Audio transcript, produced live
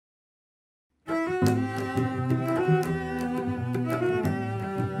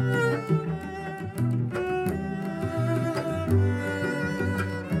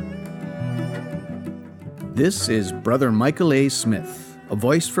This is Brother Michael A. Smith, a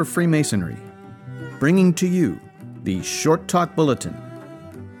voice for Freemasonry, bringing to you the Short Talk Bulletin,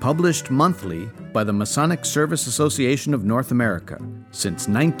 published monthly by the Masonic Service Association of North America since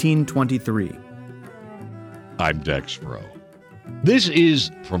 1923. I'm Dex Rowe. This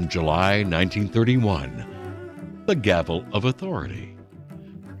is from July 1931, the Gavel of Authority.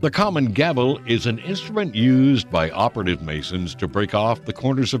 The common gavel is an instrument used by operative masons to break off the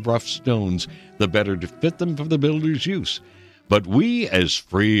corners of rough stones, the better to fit them for the builder's use. But we, as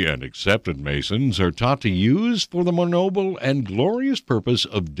free and accepted masons, are taught to use for the more noble and glorious purpose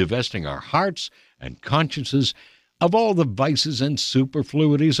of divesting our hearts and consciences of all the vices and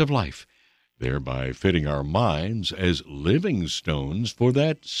superfluities of life, thereby fitting our minds as living stones for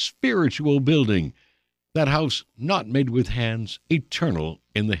that spiritual building, that house not made with hands, eternal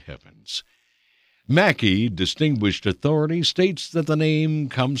in the heavens. Mackey, distinguished authority, states that the name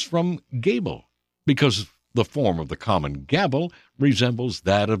comes from Gavel, because the form of the common gavel resembles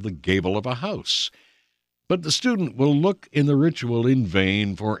that of the gable of a house. But the student will look in the ritual in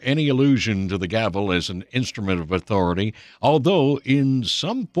vain for any allusion to the gavel as an instrument of authority, although in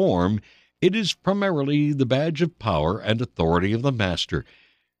some form it is primarily the badge of power and authority of the master,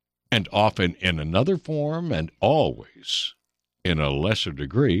 and often in another form, and always, in a lesser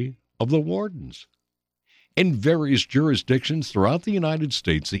degree, of the wardens. In various jurisdictions throughout the United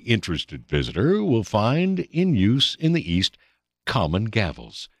States, the interested visitor will find in use in the East common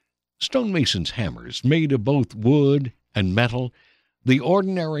gavels, stonemasons' hammers made of both wood and metal, the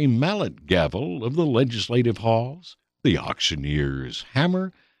ordinary mallet gavel of the legislative halls, the auctioneer's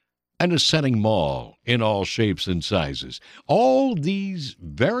hammer, and a setting maul in all shapes and sizes. All these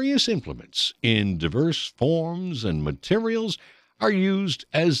various implements in diverse forms and materials are used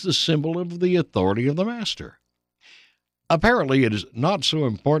as the symbol of the authority of the master. Apparently, it is not so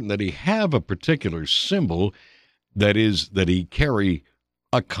important that he have a particular symbol, that is, that he carry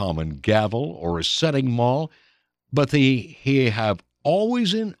a common gavel or a setting maul, but he have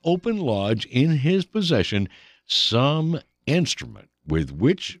always in open lodge in his possession some instrument with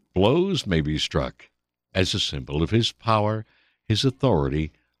which blows may be struck as a symbol of his power, his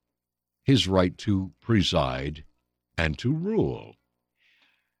authority, his right to preside and to rule.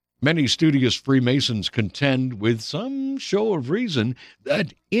 Many studious Freemasons contend, with some show of reason,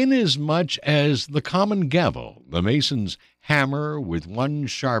 that inasmuch as the common gavel, the mason's hammer with one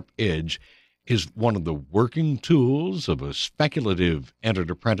sharp edge, is one of the working tools of a speculative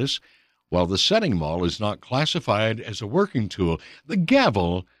entered apprentice, while the setting maul is not classified as a working tool, the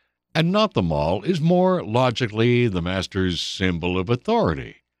gavel, and not the maul, is more logically the master's symbol of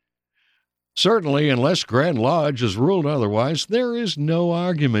authority. Certainly, unless Grand Lodge has ruled otherwise, there is no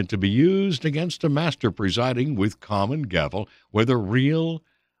argument to be used against a master presiding with common gavel, whether real,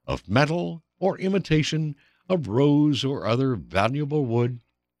 of metal, or imitation, of rose or other valuable wood.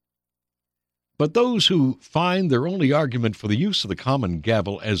 But those who find their only argument for the use of the common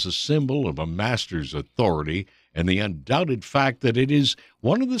gavel as a symbol of a master's authority, and the undoubted fact that it is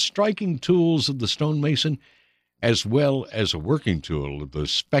one of the striking tools of the stonemason, as well as a working tool of the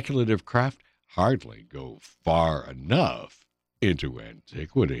speculative craft, hardly go far enough into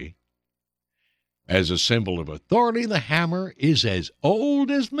antiquity. As a symbol of authority, the hammer is as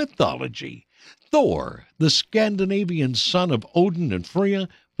old as mythology. Thor, the Scandinavian son of Odin and Freya,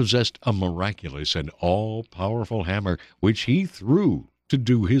 possessed a miraculous and all-powerful hammer which he threw to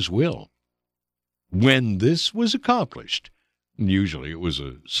do his will. When this was accomplished, usually it was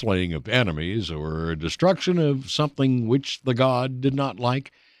a slaying of enemies or a destruction of something which the god did not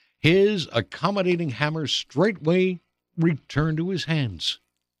like, his accommodating hammer straightway returned to his hands.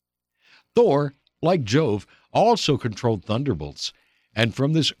 Thor, like Jove, also controlled thunderbolts, and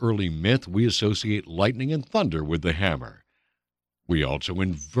from this early myth we associate lightning and thunder with the hammer. We also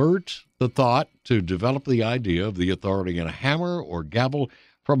invert the thought to develop the idea of the authority in a hammer or gavel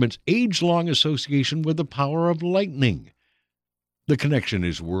from its age-long association with the power of lightning. The connection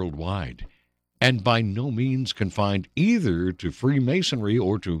is worldwide, and by no means confined either to Freemasonry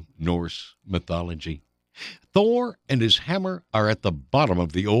or to Norse mythology. Thor and his hammer are at the bottom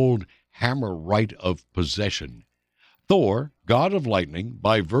of the old hammer right of possession. Thor, god of lightning,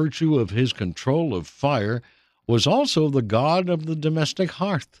 by virtue of his control of fire, was also the god of the domestic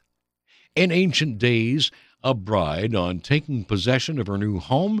hearth. In ancient days, a bride, on taking possession of her new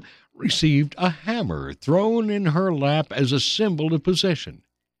home, received a hammer thrown in her lap as a symbol of possession.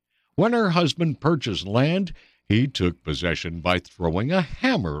 When her husband purchased land, he took possession by throwing a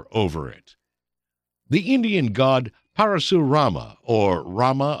hammer over it. The Indian god Parasurama, or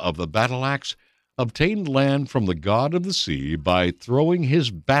Rama of the battle axe, obtained land from the god of the sea by throwing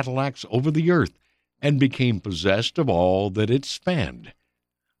his battle axe over the earth, and became possessed of all that it spanned.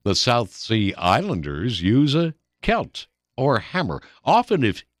 The South Sea Islanders use a celt or hammer, often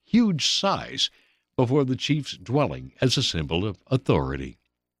of huge size, before the chief's dwelling as a symbol of authority.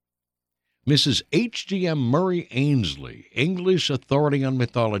 Mrs. H.G.M. Murray Ainsley, English authority on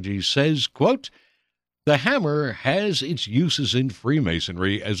mythology, says, quote, "The hammer has its uses in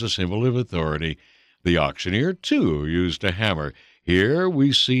Freemasonry as a symbol of authority. The auctioneer, too, used a hammer. Here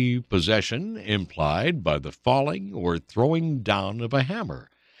we see possession implied by the falling or throwing down of a hammer.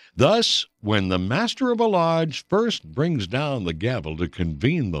 Thus, when the master of a lodge first brings down the gavel to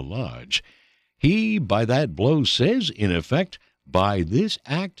convene the lodge, he by that blow says, in effect, by this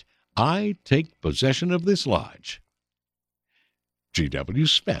act I take possession of this lodge." G.W.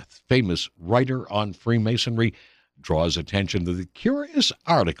 Smith, famous writer on Freemasonry, draws attention to the curious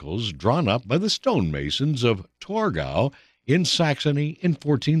articles drawn up by the stonemasons of Torgau in Saxony in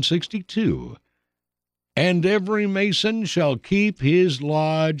 1462. "And every mason shall keep his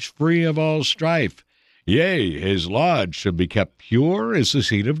lodge free of all strife. Yea, his lodge shall be kept pure as the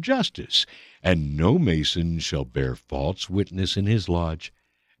seat of justice, and no mason shall bear false witness in his lodge,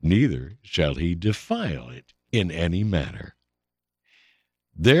 neither shall he defile it in any manner.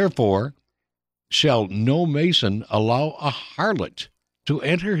 Therefore shall no mason allow a harlot to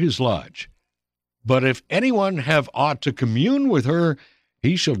enter his lodge. But if anyone have aught to commune with her,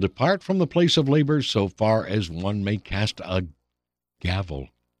 he shall depart from the place of labor so far as one may cast a gavel."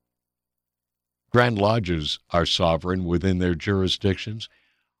 Grand lodges are sovereign within their jurisdictions.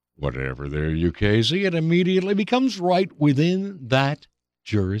 Whatever their ukase, it immediately becomes right within that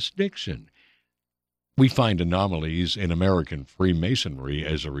jurisdiction. We find anomalies in American Freemasonry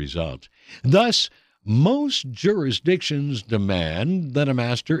as a result. Thus, most jurisdictions demand that a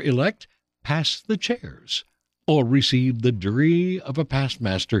master-elect pass the chairs, or receive the degree of a past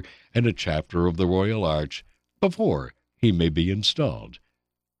master and a chapter of the Royal Arch before he may be installed.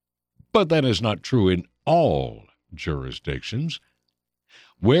 But that is not true in all jurisdictions.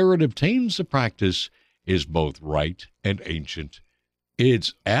 Where it obtains the practice is both right and ancient.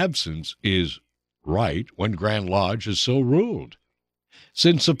 Its absence is right when Grand Lodge is so ruled.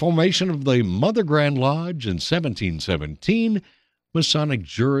 Since the formation of the Mother Grand Lodge in 1717, Masonic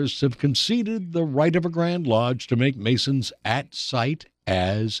jurists have conceded the right of a Grand Lodge to make Masons at sight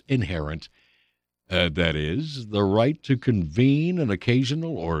as inherent. That is, the right to convene an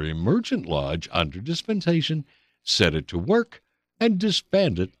occasional or emergent lodge under dispensation, set it to work, and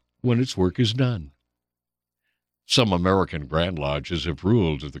disband it when its work is done. Some American Grand Lodges have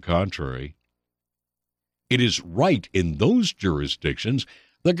ruled to the contrary. It is right in those jurisdictions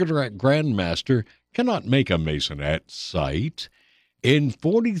that the Grand Master cannot make a Mason at sight. In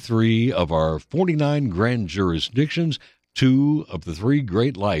 43 of our 49 grand jurisdictions, 2 of the 3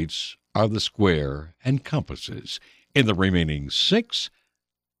 great lights are the square and compasses. In the remaining 6,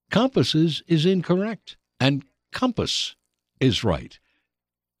 compasses is incorrect, and compass is right.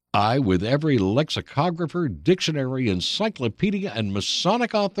 I, with every lexicographer, dictionary, encyclopedia, and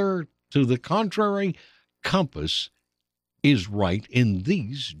Masonic author to the contrary, compass is right in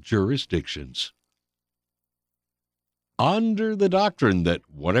these jurisdictions. Under the doctrine that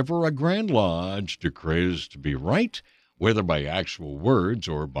whatever a Grand Lodge declares to be right, whether by actual words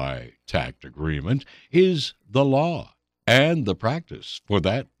or by tact agreement, is the law and the practice for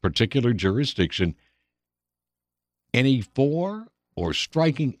that particular jurisdiction. Any for or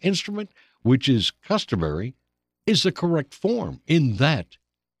striking instrument which is customary is the correct form in that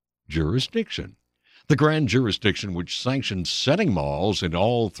jurisdiction. The grand jurisdiction which sanctions setting mauls in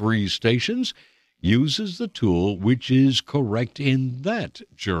all 3 stations uses the tool which is correct in that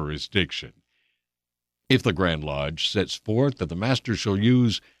jurisdiction. If the Grand Lodge sets forth that the master shall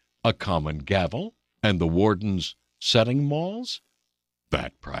use a common gavel and the wardens setting mauls,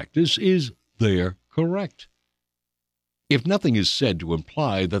 that practice is there correct. If nothing is said to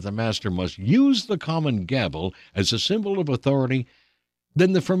imply that the master must use the common gavel as a symbol of authority,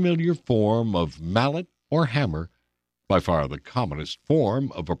 then the familiar form of mallet or hammer, by far the commonest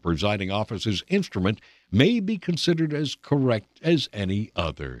form of a presiding officer's instrument, may be considered as correct as any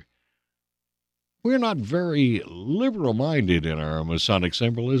other. We're not very liberal-minded in our Masonic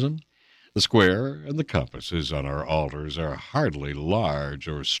symbolism. The square and the compasses on our altars are hardly large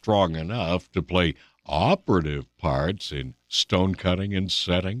or strong enough to play operative parts in stone cutting and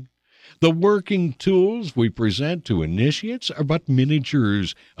setting. The working tools we present to initiates are but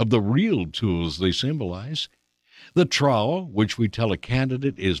miniatures of the real tools they symbolize. The trowel, which we tell a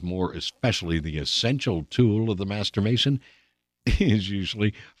candidate is more especially the essential tool of the Master Mason, is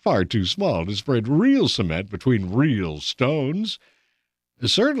usually far too small to spread real cement between real stones.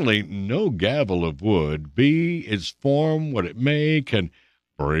 Certainly no gavel of wood, be its form what it may, can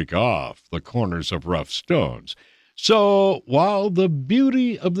break off the corners of rough stones. So, while the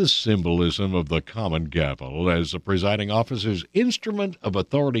beauty of the symbolism of the common gavel as the presiding officer's instrument of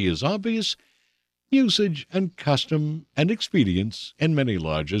authority is obvious, usage and custom and expedience in many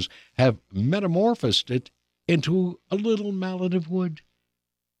lodges have metamorphosed it into a little mallet of wood,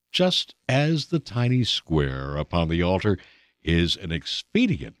 just as the tiny square upon the altar is an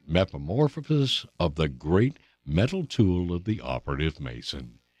expedient metamorphosis of the great metal tool of the operative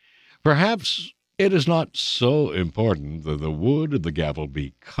mason. Perhaps it is not so important that the wood of the gavel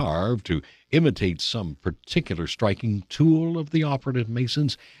be carved to imitate some particular striking tool of the operative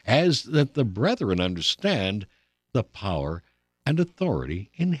masons as that the brethren understand the power and authority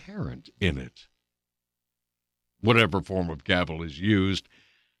inherent in it. Whatever form of gavel is used,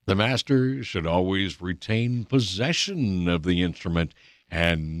 the master should always retain possession of the instrument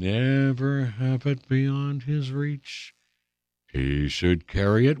and never have it beyond his reach. He should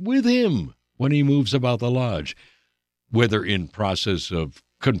carry it with him when he moves about the lodge, whether in process of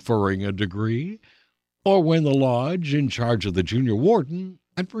conferring a degree or when the lodge in charge of the junior warden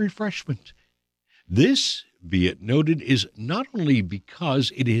at refreshment. This, be it noted, is not only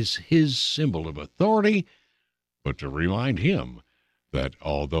because it is his symbol of authority, but to remind him that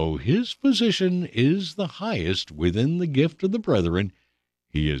although his position is the highest within the gift of the brethren,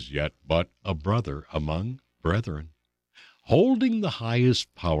 he is yet but a brother among brethren. Holding the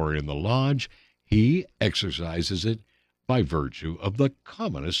highest power in the lodge, he exercises it by virtue of the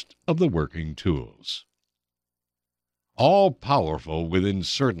commonest of the working tools. All-powerful within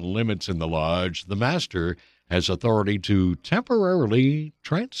certain limits in the lodge, the master has authority to temporarily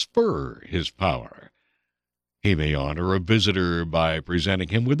transfer his power. He may honor a visitor by presenting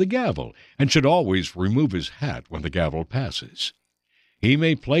him with a gavel, and should always remove his hat when the gavel passes. He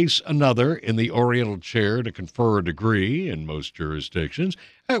may place another in the oriental chair to confer a degree in most jurisdictions,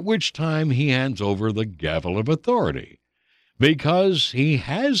 at which time he hands over the gavel of authority. Because he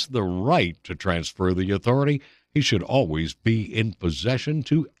has the right to transfer the authority, he should always be in possession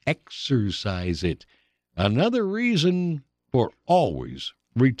to exercise it. Another reason for always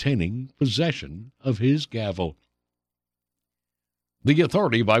retaining possession of his gavel. The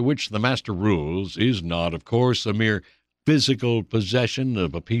authority by which the master rules is not, of course, a mere physical possession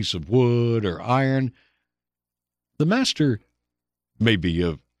of a piece of wood or iron. The master may be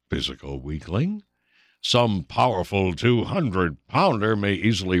a physical weakling. Some powerful 200-pounder may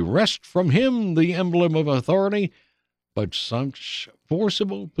easily wrest from him the emblem of authority, but such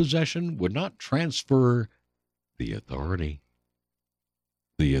forcible possession would not transfer the authority.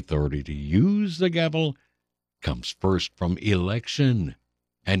 The authority to use the gavel comes first from election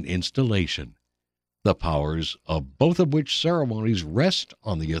and installation, the powers of both of which ceremonies rest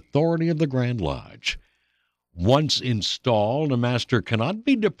on the authority of the Grand Lodge. Once installed, a master cannot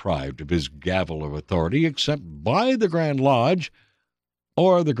be deprived of his gavel of authority except by the Grand Lodge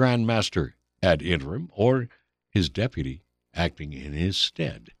or the Grand Master ad interim or his deputy acting in his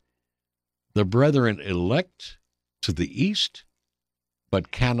stead. The brethren elect to the east,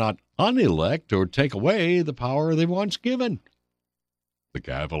 but cannot unelect or take away the power they once given. The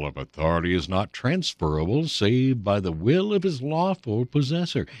gavel of authority is not transferable save by the will of his lawful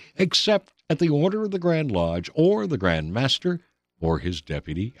possessor, except at the order of the Grand Lodge or the Grand Master or his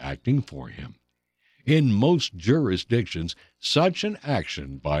deputy acting for him. In most jurisdictions, such an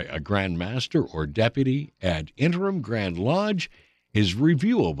action by a Grand Master or deputy ad interim Grand Lodge is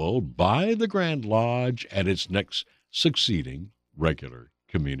reviewable by the Grand Lodge at its next succeeding regular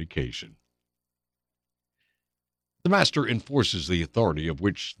communication. The master enforces the authority of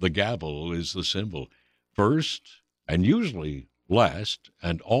which the gavel is the symbol, first, and usually last,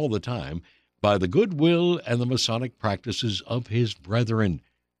 and all the time, by the goodwill and the Masonic practices of his brethren.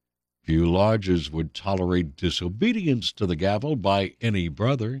 Few lodges would tolerate disobedience to the gavel by any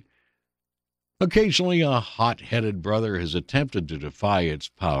brother. Occasionally a hot-headed brother has attempted to defy its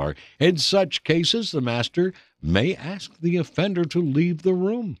power. In such cases, the master may ask the offender to leave the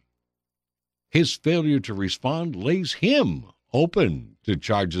room. His failure to respond lays him open to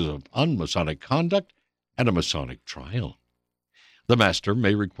charges of unmasonic conduct and a Masonic trial. The master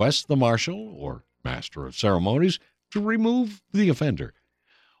may request the marshal or master of ceremonies to remove the offender,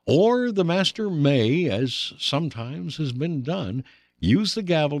 or the master may, as sometimes has been done, use the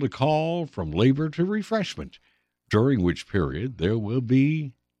gavel to call from labor to refreshment, during which period there will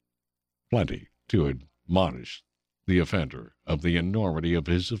be plenty to admonish the offender of the enormity of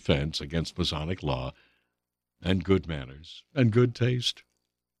his offense against Masonic law and good manners and good taste.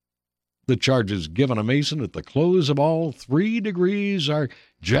 The charges given a Mason at the close of all 3 degrees are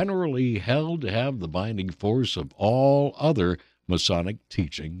generally held to have the binding force of all other Masonic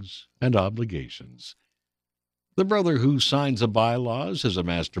teachings and obligations. The brother who signs the bylaws as a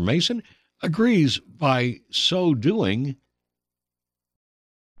Master Mason agrees by so doing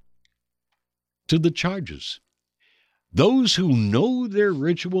to the charges. Those who know their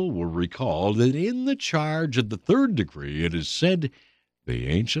ritual will recall that in the charge of the 3rd degree it is said, "The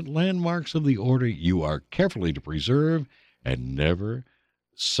ancient landmarks of the order you are carefully to preserve and never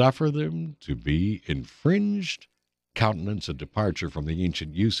suffer them to be infringed, countenance a departure from the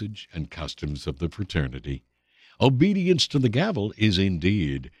ancient usage and customs of the fraternity." Obedience to the gavel is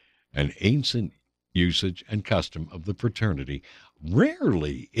indeed an ancient usage and custom of the fraternity.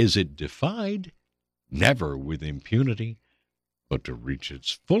 Rarely is it defied, never with impunity, but to reach its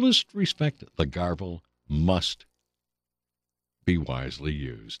fullest respect, the gavel must be wisely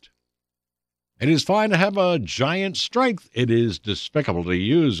used. It is fine to have a giant strength. It is despicable to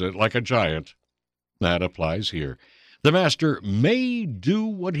use it like a giant. That applies here. The master may do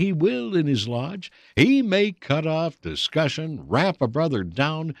what he will in his lodge. He may cut off discussion, rap a brother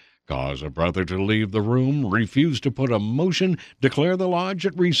down, cause a brother to leave the room, refuse to put a motion, declare the lodge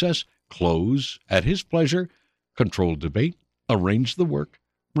at recess, close at his pleasure, control debate, arrange the work,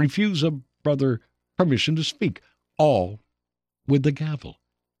 refuse a brother permission to speak, all with the gavel.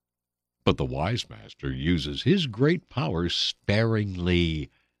 But the wise master uses his great power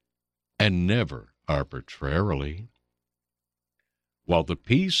sparingly and never arbitrarily. While the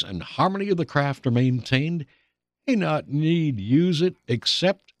peace and harmony of the craft are maintained, he not need use it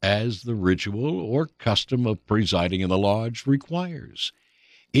except as the ritual or custom of presiding in the lodge requires.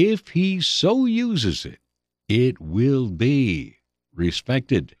 If he so uses it, it will be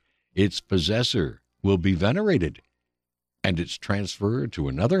respected, its possessor will be venerated, and its transfer to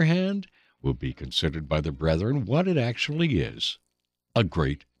another hand will be considered by the brethren what it actually is, a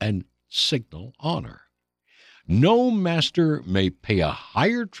great and signal honor. No master may pay a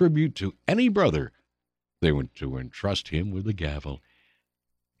higher tribute to any brother than to entrust him with the gavel.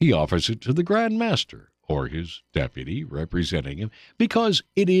 He offers it to the Grand Master or his deputy representing him, because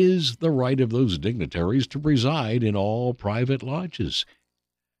it is the right of those dignitaries to preside in all private lodges.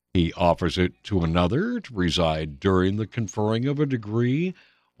 He offers it to another to preside during the conferring of a degree,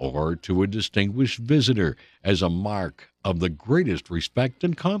 or to a distinguished visitor as a mark of the greatest respect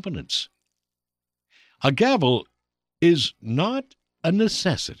and confidence. A gavel is not a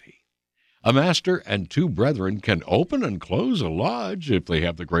necessity. A master and 2 brethren can open and close a lodge if they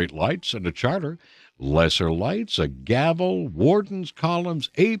have the great lights and a charter. Lesser lights, a gavel, wardens, columns,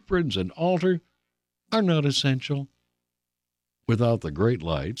 aprons, and altar are not essential. Without the great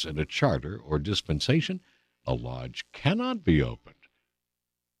lights and a charter or dispensation, a lodge cannot be opened,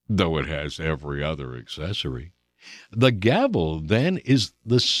 though it has every other accessory. The gavel, then, is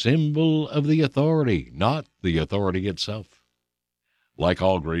the symbol of the authority, not the authority itself. Like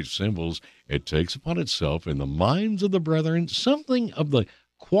all great symbols, it takes upon itself in the minds of the brethren something of the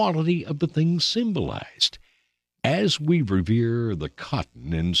quality of the thing symbolized. As we revere the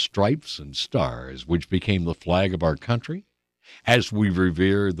cotton in stripes and stars, which became the flag of our country, as we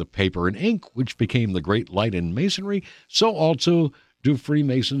revere the paper and ink, which became the great light in masonry, so also do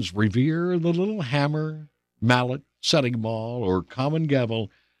Freemasons revere the little hammer, mallet, setting ball, or common gavel,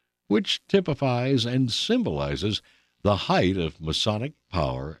 which typifies and symbolizes the height of Masonic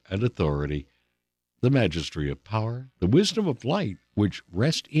power and authority, the majesty of power, the wisdom of light, which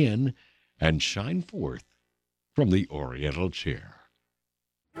rest in and shine forth from the Oriental chair.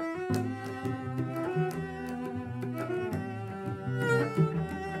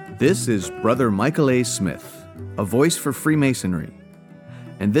 This is Brother Michael A. Smith, a voice for Freemasonry,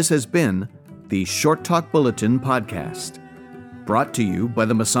 and this has been the Short Talk Bulletin Podcast, brought to you by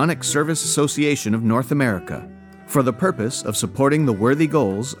the Masonic Service Association of North America for the purpose of supporting the worthy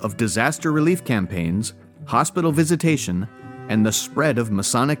goals of disaster relief campaigns, hospital visitation, and the spread of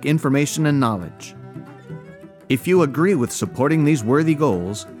Masonic information and knowledge. If you agree with supporting these worthy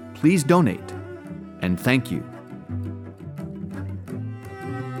goals, please donate, and thank you.